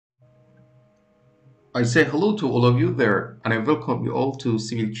I say hello to all of you there, and I welcome you all to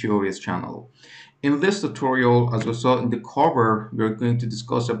Civil Curious channel. In this tutorial, as we saw in the cover, we are going to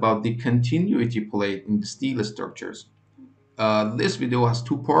discuss about the continuity plate in the steel structures. This video has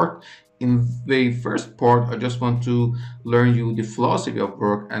two parts. In the first part, I just want to learn you the philosophy of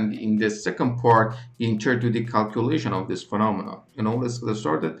work, and in the second part, enter to the calculation of this phenomenon. Let's get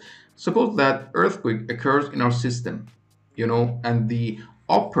started. Suppose that earthquake occurs in our system, and the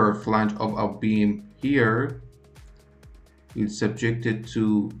upper flange of our beam here is subjected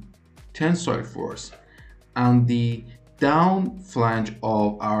to tensile force, and the down flange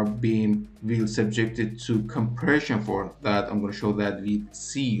of our beam will subjected to compression force that I'm going to show that with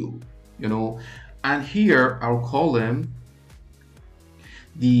CU, and here our column,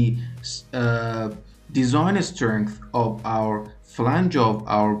 the uh, design strength of our flange of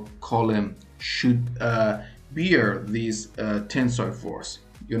our column should bear this tensile force.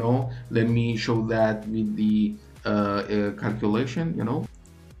 Let me show that with the calculation.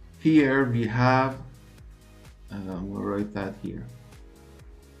 Here we have I'm gonna write that here.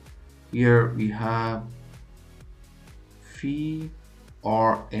 Here we have phi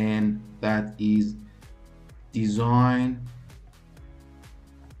Rn, that is design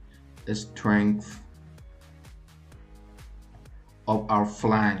strength of our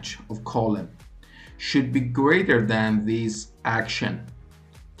flange of column should be greater than this action,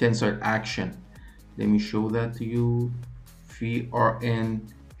 tensile action. Let me show that to you. Phi Rn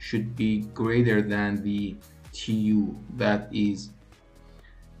should be greater than the Tu, that is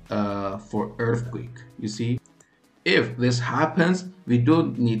for earthquake. You see, if this happens, we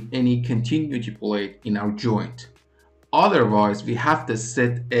don't need any continuity plate in our joint. Otherwise, we have to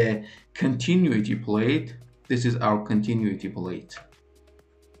set a continuity plate. This is our continuity plate.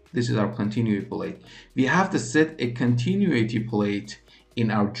 This is our continuity plate. We have to set a continuity plate in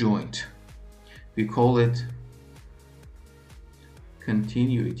our joint. We call it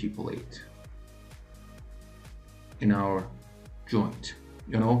continuity plate in our joint.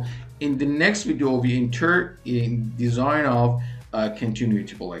 In the next video, we enter in design of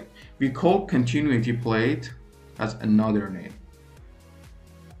continuity plate. We call continuity plate as another name.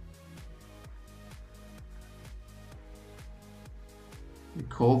 We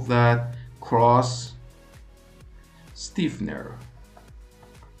call that cross stiffner,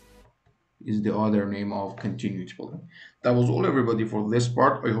 is the other name of continuity plate. That was all, everybody, for this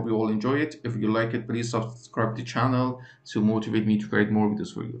part. I hope you all enjoy it. If you like it, please subscribe to the channel to motivate me to create more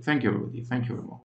videos for you. Thank you, everybody. Thank you very much.